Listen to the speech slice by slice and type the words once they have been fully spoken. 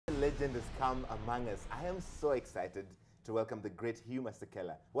legend has come among us. I am so excited to welcome the great Hugh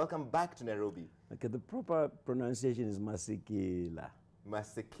Masekela. Welcome back to Nairobi. Okay, the proper pronunciation is Masekela.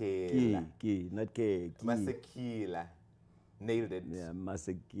 Masekela. Ki, not K. Ki. Masekela. Nailed it. Yeah,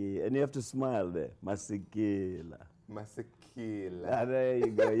 Masekela. And you have to smile there. Masekela. Masekela. Ah, there you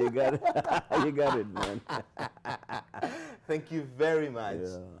go. You got it. You got it, man. Thank you very much.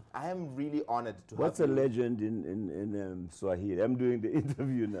 Yeah. I am really honored to What's have a you. legend in Swahili? I'm doing the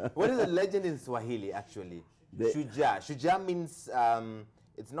interview now. What is a legend in Swahili, actually? Shujaa. Shujaa means,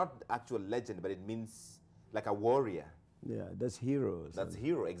 it's not actual legend, but it means like a warrior. Yeah, that's hero. That's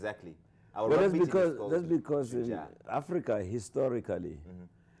hero, exactly. Our Well, rock meeting is called that's because in Shujaa. Africa, historically,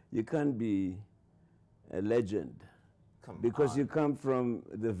 you can't be a legend. Because you come from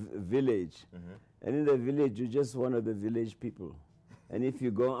the village. And in the village, you're just one of the village people. And if you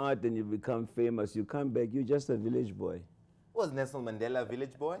go out and you become famous, you come back, you're just a village boy. Was Nelson Mandela a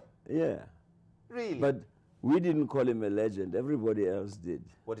village boy? Yeah. Really? But we didn't call him a legend. Everybody else did.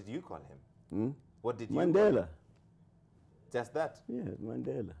 What did you call him? What did you Mandela. call him? Just that? Yeah,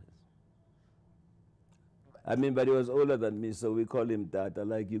 Mandela. I mean, but he was older than me, so we call him Tata,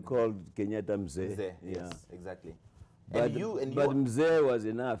 like you called Kenyatta Mzee. Mzee, Yeah. yes, exactly. But, but Mzee was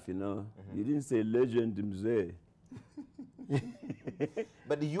enough, you know. You didn't say legend Mzee.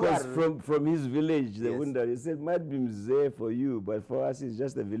 But you are... From his village, the Yes. window, he said, might be Mzee for you, but for us, he's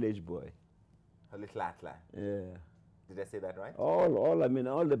just a village boy. A little atla. Yeah. Did I say that right? I mean,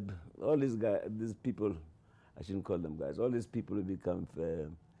 all these guys, these people, I shouldn't call them guys, all these people who become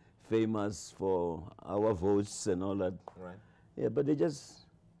famous for our votes and all that. Right. Yeah, but they're just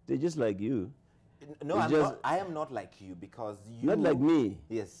like you. No, I am not like you because you... Not like me.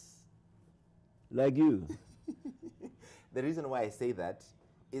 Yes. Like you. The reason why I say that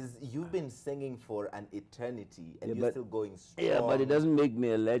is you've been singing for an eternity and you're still going strong. Yeah, but it doesn't make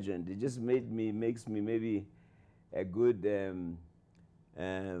me a legend. It just makes me maybe a good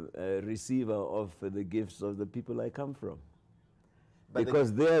receiver of the gifts of the people I come from. But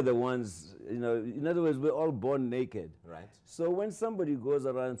because they're the ones, you know, in other words, we're all born naked. Right. So when somebody goes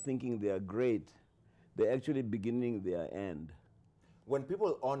around thinking they are great, they're actually beginning their end. When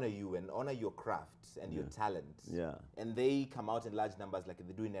people honor you and honor your craft and your talent, and they come out in large numbers like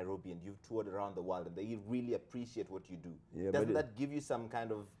they do in Nairobi and you've toured around the world and they really appreciate what you do, doesn't that give you some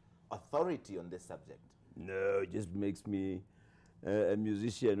kind of authority on this subject? No, it just makes me a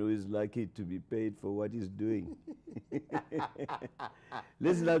musician who is lucky to be paid for what he's doing.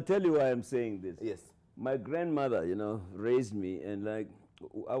 Listen, I'll tell you why I'm saying this. Yes. My grandmother, you know, raised me, and like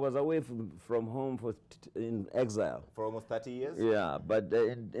I was away from home in exile. For almost 30 years? Yeah, but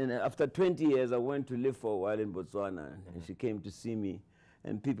after 20 years, I went to live for a while in Botswana, and she came to see me.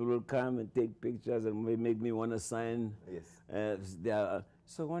 And people will come and take pictures and make me want to sign. Yes.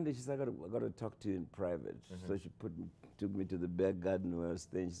 So one day she said, I got to talk to you in private. So she took me to the back garden where I was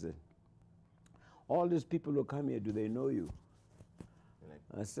staying. She said, all these people who come here, do they know you?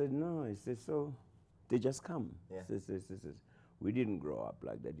 I said, no. I said, so they just come. Yeah. Says, we didn't grow up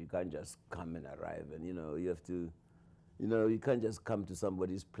like that. You can't just come and arrive and, you know, you have to, you know, you can't just come to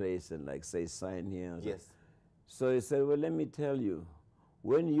somebody's place and like say, sign here. Yes. So he said, well, let me tell you,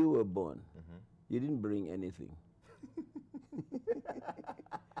 when you were born, you didn't bring anything.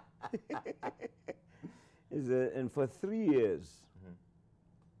 And for 3 years,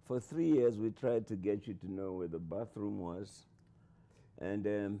 we tried to get you to know where the bathroom was, and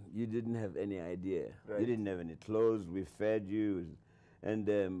you didn't have any idea. Right. You didn't have any clothes. We fed you, and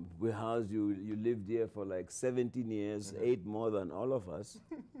we housed you. You lived here for like 17 years, 8 more than all of us.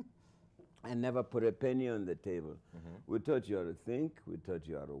 And never put a penny on the table. We taught you how to think, we taught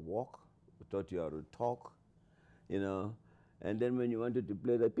you how to walk, we taught you how to talk, you know. And then when you wanted to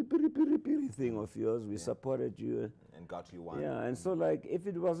play that piri thing of yours, we supported you. And got you one. Yeah, and so like, if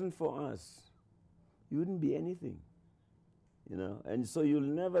it wasn't for us, you wouldn't be anything, you know. And so you'll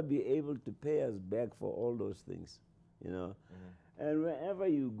never be able to pay us back for all those things, you know. And wherever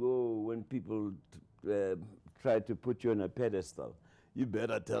you go, when people try to put you on a pedestal, you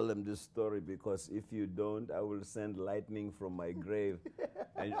better tell them this story, because if you don't, I will send lightning from my grave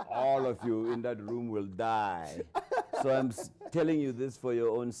and all of you in that room will die. So I'm telling you this for your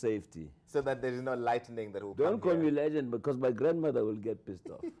own safety. So that there is no lightning that will Don't come call me legend, because my grandmother will get pissed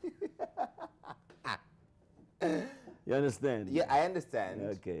off. You understand? Yeah, I understand.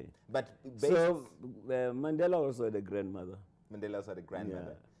 Okay. But so Mandela also had a grandmother. Mandela also had a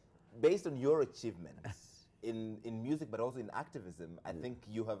grandmother. Yeah. Based on your achievements, in music, but also in activism, I think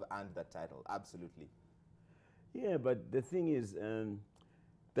you have earned that title, absolutely. Yeah, but the thing is,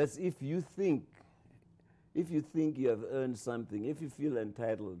 that's if you think you have earned something, if you feel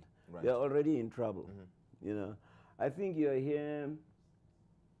entitled, You're already in trouble. You know, I think you're here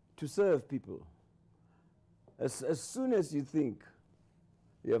to serve people. As soon as you think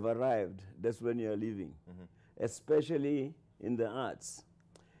you have arrived, that's when you're leaving, especially in the arts,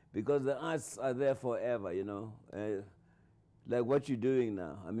 because the arts are there forever, you know. Like what you're doing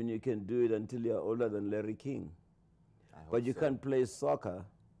now. I mean, you can do it until you're older than Larry King. But you can't play soccer.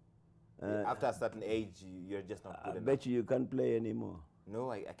 After a certain age, you're just not good enough. I bet you can't play anymore.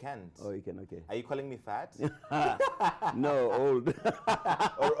 No, I can't. Oh, you can, okay. Are you calling me fat? No, old.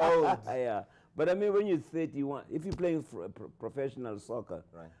 Or old. Yeah. But I mean, when you're 31, if you're playing for professional soccer,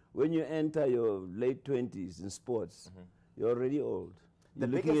 when you enter your late 20s in sports, you're already old. You're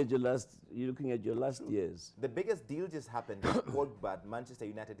looking at your last years. The biggest deal just happened. Pogba at Manchester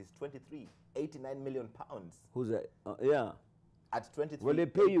United is 23, 89 million pounds. Who's that? Yeah. At 23. Well, they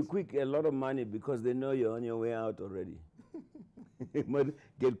pay you quick a lot of money because they know you're on your way out already. You might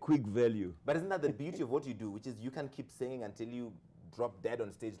get quick value. But isn't that the beauty of what you do, which is you can keep singing until you drop dead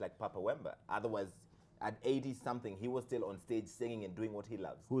on stage like Papa Wemba. Otherwise, at 80-something, he was still on stage singing and doing what he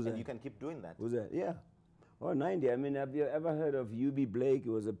loves. Who's that? And you can keep doing that. Who's that? Yeah. Or 90. I mean, have you ever heard of U.B. Blake? He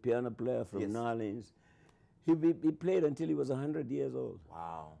was a piano player from New Orleans. He played until he was 100 years old.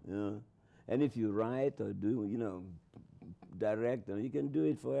 Wow. You know? And if you write or do, you know, direct, you can do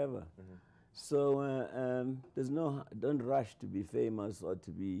it forever. So don't rush to be famous or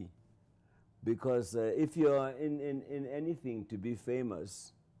to be, because if you're in anything to be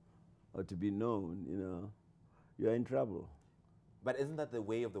famous or to be known, you know, you're in trouble. But isn't that the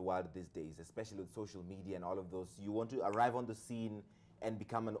way of the world these days, especially with social media and all of those? You want to arrive on the scene and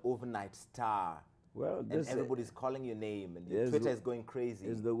become an overnight star. Well, and everybody's calling your name and your Twitter is going crazy.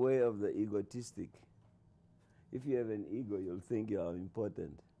 It's the way of the egotistic. If you have an ego, you'll think you are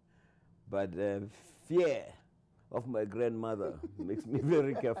important. But fear of my grandmother makes me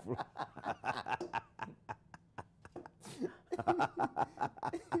very careful.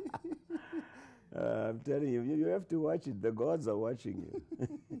 I'm telling you, you have to watch it. The gods are watching you.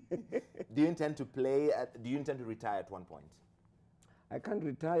 Do you intend to do you intend to retire at one point? I can't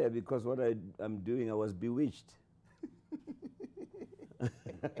retire because what I'm doing, I was bewitched.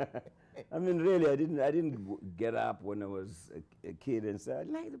 I mean, really, I didn't get up when I was a kid and say, I'd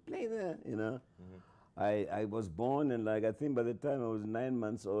like to play that, you know. I was born, and like I think by the time I was 9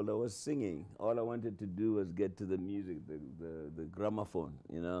 months old, I was singing. All I wanted to do was get to the music, the gramophone,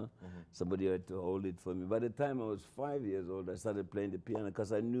 you know. Somebody had to hold it for me. By the time I was 5 years old, I started playing the piano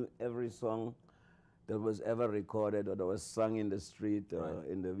because I knew every song that was ever recorded or that was sung in the street or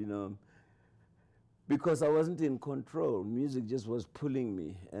in the, you know. Because I wasn't in control. Music just was pulling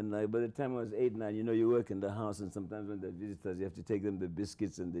me. And by the time I was 8, 9, you know, you work in the house, and sometimes when they're visitors, you have to take them the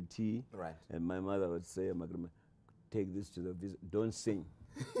biscuits and the tea. Right. And my mother would say, take this to the visitor. Don't sing.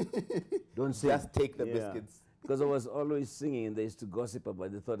 Don't sing. Just take the biscuits. Because I was always singing, and they used to gossip about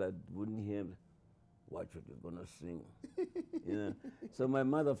it. They thought I wouldn't hear me. Watch what you're going to sing. You know? So my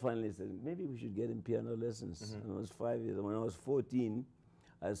mother finally said, maybe we should get him piano lessons. And I was 5 years. When I was 14,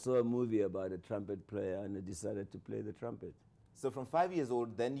 I saw a movie about a trumpet player, and I decided to play the trumpet. So from 5 years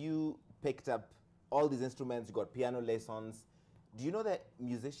old, then you picked up all these instruments, you got piano lessons. Do you know that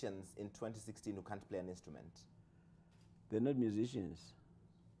musicians in 2016 who can't play an instrument? They're not musicians.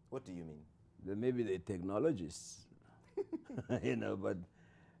 What do you mean? Maybe they're technologists, you know, but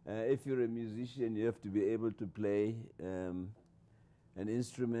if you're a musician, you have to be able to play an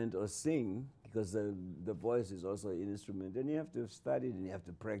instrument or sing, because the voice is also an instrument, and you have to have studied and you have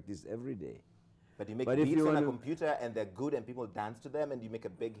to practice every day. But you make beats on a computer and they're good and people dance to them and you make a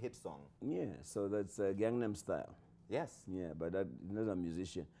big hit song. Yeah, so that's Gangnam Style. Yes. Yeah, but I'm not a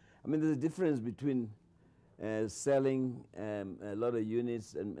musician. I mean, there's a difference between selling a lot of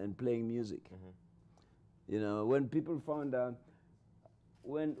units and playing music. You know, when people found out,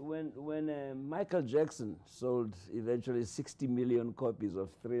 when Michael Jackson sold eventually 60 million copies of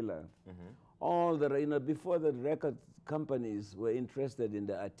Thriller, all the, you know, before the record companies were interested in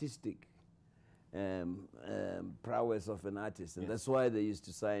the artistic prowess of an artist, and that's why they used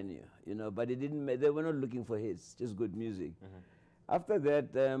to sign you, you know, but they were not looking for hits, just good music. After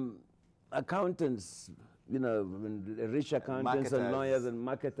that, accountants, you know, rich accountants and lawyers and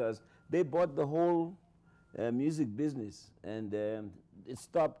marketers, they bought the whole music business, and it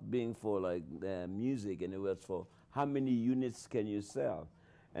stopped being for like music, and it was for how many units can you sell.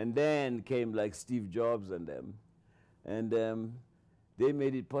 And then came like Steve Jobs and them, and they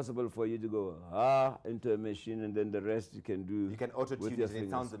made it possible for you to go into a machine, and then the rest you can do. You can auto-tune it, and it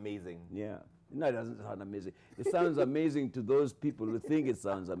sounds amazing. Yeah. No, it doesn't sound amazing. It sounds amazing to those people who think it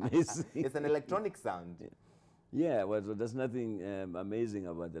sounds amazing. It's an electronic sound. Yeah, well, so there's nothing amazing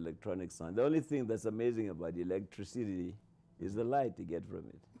about the electronic sound. The only thing that's amazing about the electricity is the light you get from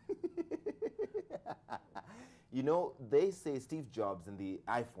it. You know, they say Steve Jobs and the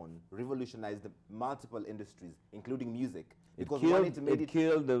iPhone revolutionized multiple industries, including music. Technology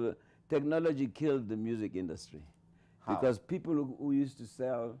killed the music industry. How? Because people who used to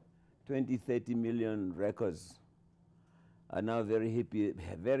sell 20, 30 million records are now very happy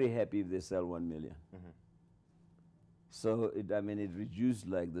if they sell 1 million. Mm-hmm. So, it reduced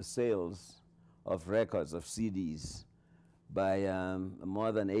like the sales of records, of CDs, by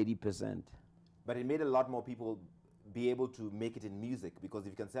more than 80%. But it made a lot more people be able to make it in music, because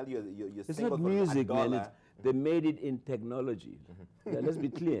if you can sell your it's single not for music, $1, man. They made it in technology. Yeah, let's be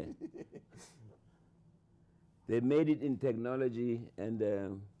clear. They made it in technology, and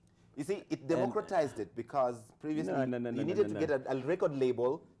you see, it democratized it, because previously you needed to get a record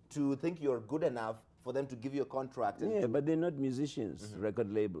label to think you're good enough for them to give you a contract. Yeah, but they're not musicians,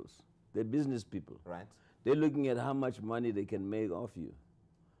 record labels. They're business people. Right. They're looking at how much money they can make off you.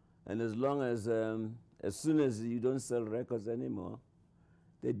 And as long as soon as you don't sell records anymore,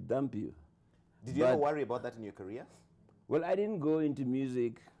 they dump you. Did you ever worry about that in your career? Well, I didn't go into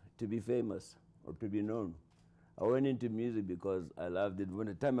music to be famous or to be known. I went into music because I loved it. When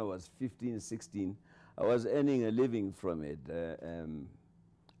the time I was 15, 16, I was earning a living from it.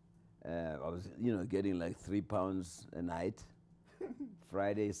 I was, getting like £3 a night,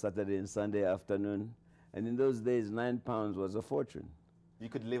 Friday, Saturday, and Sunday afternoon. And in those days, £9 was a fortune. You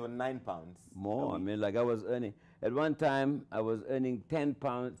could live on £9. More. Like I was earning. At one time, I was earning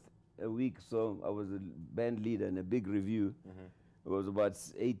 £10 a week. So I was a band leader in a big review. I was about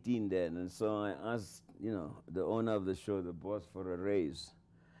 18 then, and so I asked, the owner of the show, the boss, for a raise.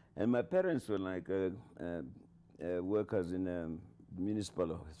 And my parents were like workers in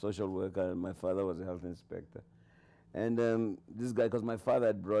municipal social worker, and my father was a health inspector. And this guy, because my father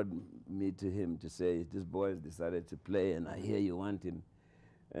had brought me to him to say, this boy has decided to play, and I hear you want him.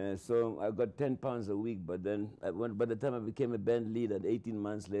 So I got £10 a week, but then by the time I became a band leader, 18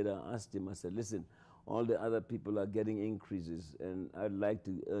 months later, I asked him, I said, listen, all the other people are getting increases, and I'd like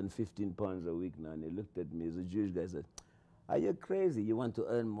to earn £15 a week now. And he looked at me as a Jewish guy and said, are you crazy? You want to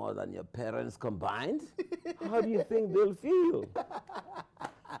earn more than your parents combined? How do you think they'll feel?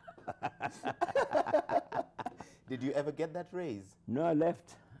 Did you ever get that raise? No, I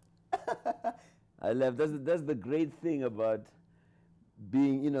left. I left. That's the great thing about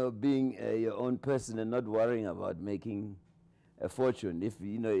being your own person and not worrying about making a fortune. If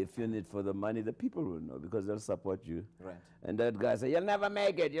you're in it for the money, the people will know, because they'll support you. Right. And that guy said, "You'll never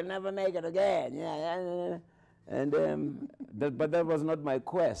make it. You'll never make it again." Yeah. And but that was not my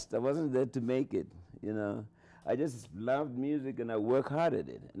quest. I wasn't there to make it. I just loved music, and I work hard at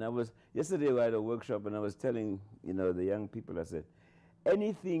it. And yesterday we had a workshop, and I was telling the young people, I said,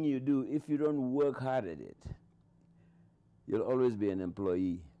 anything you do, if you don't work hard at it, you'll always be an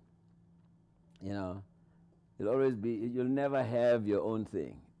employee. You'll never have your own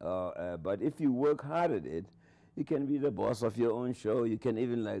thing. But if you work hard at it, you can be the boss of your own show. You can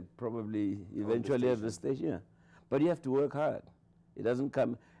even probably eventually have the station. Yeah. But you have to work hard. It doesn't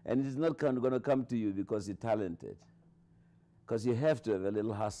come, and it's not going to come to you because you're talented. Because you have to have a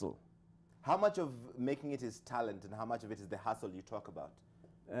little hustle. How much of making it is talent, and how much of it is the hustle you talk about?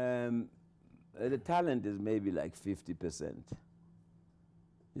 The talent is maybe like 50%.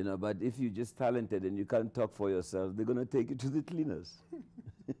 But if you're just talented and you can't talk for yourself, they're going to take you to the cleaners.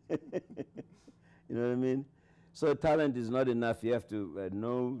 You know what I mean? So talent is not enough. You have to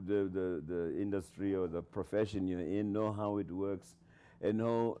know the industry or the profession you're in, know how it works, and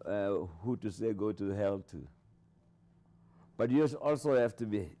know who to say go to hell to. But you also have to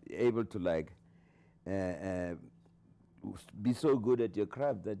be able to be so good at your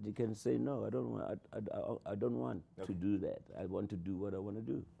craft that you can say, no, I don't want to do that. I want to do what I want to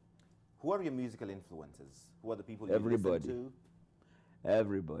do. Who are your musical influences? Who are the people you listen to?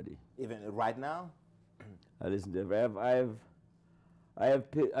 Everybody. Even right now? I listen to I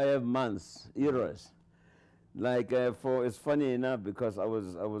have months, eras. It's funny enough, because I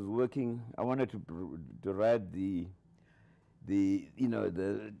was working. I wanted to write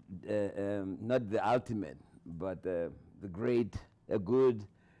not the ultimate, but the good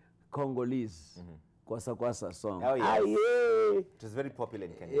Congolese Kwasa Kwasa song. Oh, yes. Yeah. It was very popular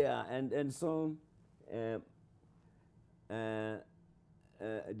in Kenya. Yeah, and so there's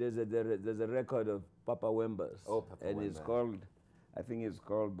a record of Papa Wemba's. Oh, Papa and Wemba. It's called, I think it's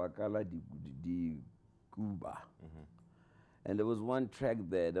called Bakala di Kuba. And there was one track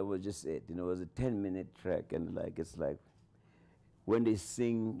there that was just it. It was a 10-minute track, and it's like when they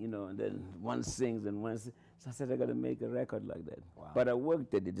sing, and then one sings and one sings. So I said, I got to make a record like that. Wow. But I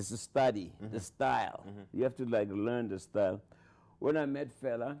worked at it. It's a study, the style. You have to like learn the style. When I met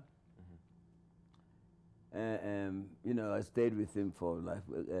Fela, you know, I stayed with him for like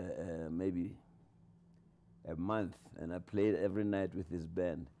maybe a month, and I played every night with his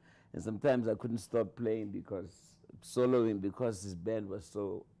band. And sometimes I couldn't stop playing soloing because his band was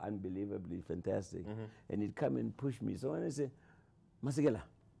so unbelievably fantastic. And he'd come and push me. So when I say, Masekela,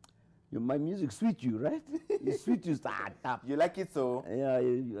 my music sweet you, right? You sweet you, start up. You like it so?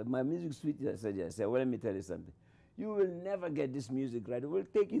 Yeah, my music sweet you. I said, yes. I said, well, let me tell you something. You will never get this music right. It will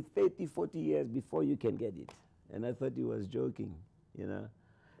take you 30, 40 years before you can get it. And I thought he was joking, you know.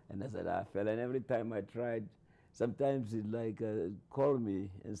 And I said, Fela, and every time I tried, sometimes he'd like call me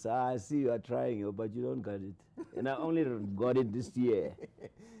and say, I see you are trying, but you don't got it. And I only got it this year.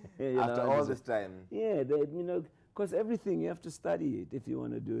 After all this time? Yeah, you know, because everything you have to study it if you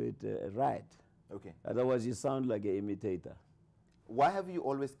want to do it right. Okay. Otherwise you sound like an imitator. Why have you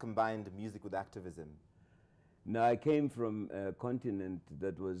always combined music with activism? No, I came from a continent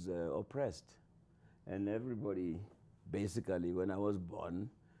that was oppressed. And everybody, basically, when I was born,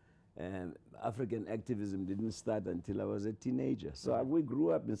 African activism didn't start until I was a teenager. So we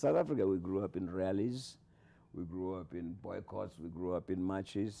grew up in South Africa. We grew up in rallies. We grew up in boycotts. We grew up in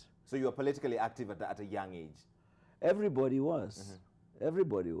marches. So you were politically active at a young age? Everybody was.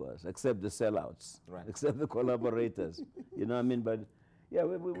 Everybody was, except the sellouts, except the collaborators. You know what I mean? But yeah,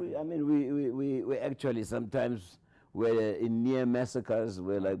 we actually sometimes were in near massacres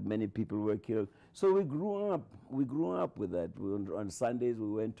where like many people were killed. So we grew up with that. On Sundays we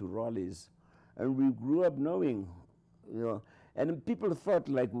went to rallies, and we grew up knowing, you know, and people thought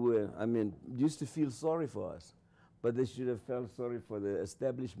like we were, used to feel sorry for us, but they should have felt sorry for the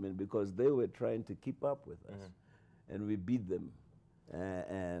establishment because they were trying to keep up with us, and we beat them.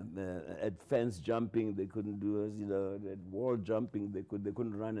 At fence jumping, they couldn't do us. You know, at wall jumping, they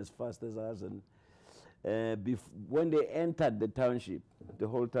couldn't run as fast as us. And when they entered the township, the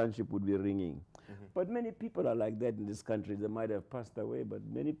whole township would be ringing. But many people are like that in this country. They might have passed away, but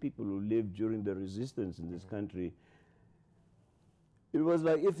many people who lived during the resistance in this country, it was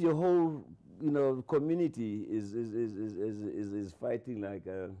like if your whole, you know, community is fighting like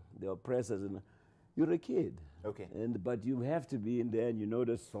the oppressors, and you're a kid. Okay. But you have to be in there, and you know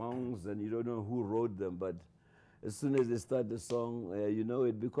the songs, and you don't know who wrote them. But as soon as they start the song, you know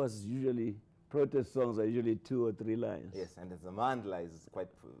it, because usually protest songs are usually 2 or 3 lines. Yes, and the Mandla is quite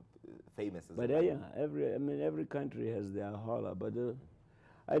famous as well. But yeah, every country has their holler. But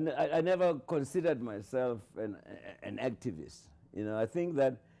I never considered myself an activist. You know, I think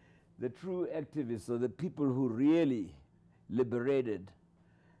that the true activists, or the people who really liberated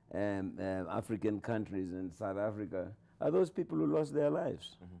African countries and South Africa, are those people who lost their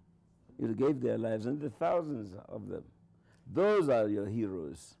lives. You gave their lives, and the thousands of them. Those are your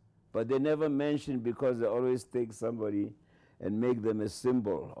heroes. But they never mention, because they always take somebody and make them a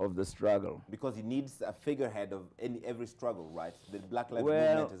symbol of the struggle. Because he needs a figurehead of every struggle, right? The Black Lives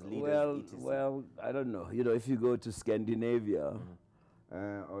Movement as leaders. Well, I don't know. You know, if you go to Scandinavia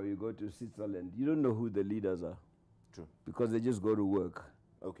or you go to Switzerland, you don't know who the leaders are. True. Because they just go to work.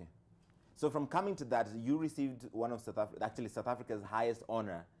 Okay. So from coming to that, you received one of South Africa's highest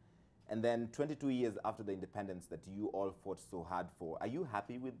honor, and then 22 years after the independence that you all fought so hard for. Are you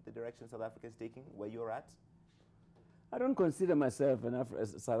happy with the direction South Africa is taking, where you're at? I don't consider myself a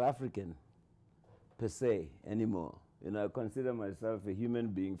South African per se anymore. You know, I consider myself a human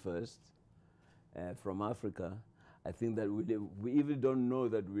being first, from Africa. I think that we even don't know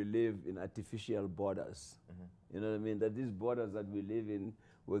that we live in artificial borders. You know what I mean? That these borders that we live in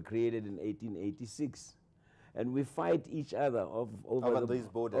were created in 1886. And we fight each other over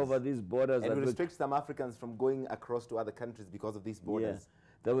these borders. And we restrict some Africans from going across to other countries because of these borders. Yeah,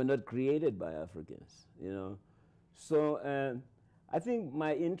 that were not created by Africans, you know. So I think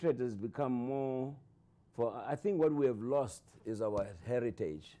my interest has become more I think what we have lost is our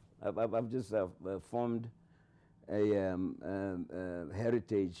heritage. I've just formed a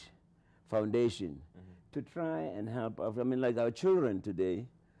heritage foundation to try and help. I mean, like our children today,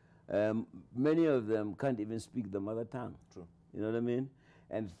 many of them can't even speak the mother tongue. True. You know what I mean?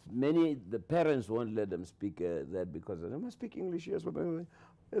 And the parents won't let them speak that because they must speak English. Yes, but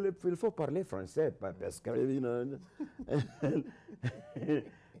il faut parler français, parce que, you know.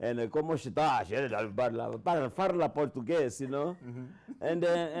 And como está? Parla portugués, you know. And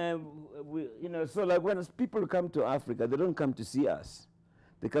you know, so like when people come to Africa, they don't come to see us.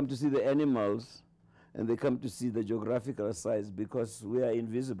 They come to see the animals, and they come to see the geographical size, because we are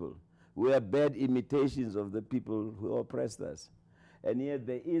invisible. We are bad imitations of the people who oppressed us. And yet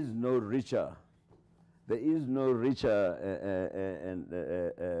there is no richer There is no richer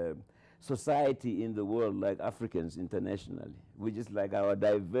society in the world like Africans internationally. We just like our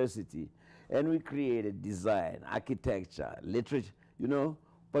diversity. And we created design, architecture, literature, you know,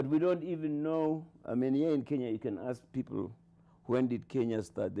 but we don't even know. I mean, here in Kenya, you can ask people, when did Kenya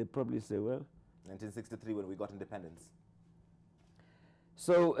start? They probably say, well, 1963 when we got independence.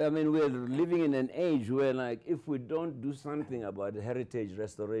 So, I mean, we're living in an age where, like, if we don't do something about heritage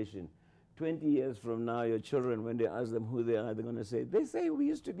restoration, 20 years from now, your children, when they ask them who they are, they're going to say, they say we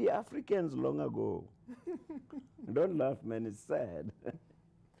used to be Africans long ago. Don't laugh, man, it's sad.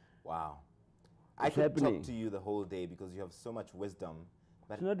 Wow. I could talk to you the whole day because you have so much wisdom.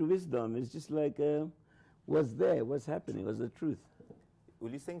 But it's not wisdom, it's just like, what's there, what's happening, what's the truth.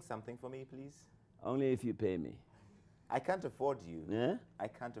 Will you sing something for me, please? Only if you pay me. I can't afford you. Yeah? I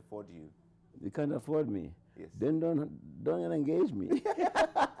can't afford you. You can't afford me? Yes. Then don't engage me.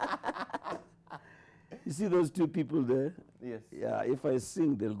 You see those two people there? Yes. Yeah, if I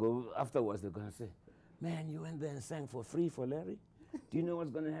sing, they'll go, afterwards they're going to say, man, you went there and sang for free for Larry? Do you know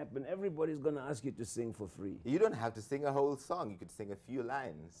what's going to happen? Everybody's going to ask you to sing for free. You don't have to sing a whole song. You could sing a few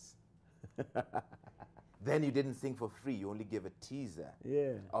lines. Then you didn't sing for free. You only gave a teaser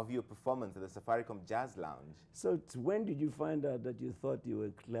of your performance at the Safaricom Jazz Lounge. So when did you find out that you thought you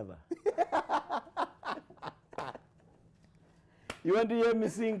were clever? You want to hear me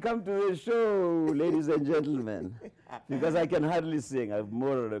sing? Come to the show, ladies and gentlemen. Because I can hardly sing. I'm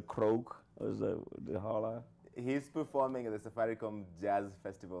more of a croak, or the holler. He's performing at the Safaricom Jazz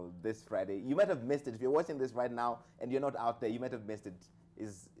Festival this Friday. You might have missed it. If you're watching this right now and you're not out there, you might have missed it.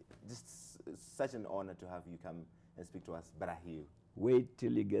 It's just such an honor to have you come and speak to us. Barahiu. Wait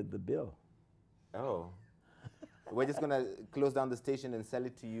till you get the bill. Oh. We're just going to close down the station and sell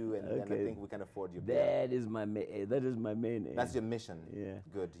it to you, and then I think we can afford your bill. That is my main aim. That's your mission. Yeah.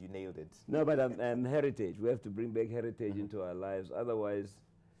 Good. You nailed it. No, but I'm heritage. We have to bring back heritage into our lives. Otherwise,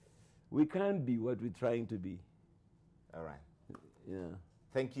 we can't be what we're trying to be. All right. Yeah.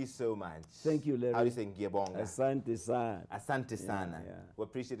 Thank you so much. Thank you, Larry. How do you say Ngiyabonga? Asante sana. Asante sana. Yeah. We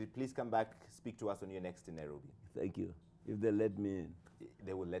appreciate it. Please come back, speak to us when you're next in Nairobi. Thank you. If they let me in.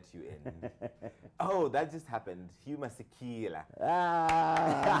 They will let you in. Oh, that just happened. Hugh Masekela.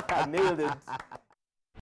 Ah! I nailed it.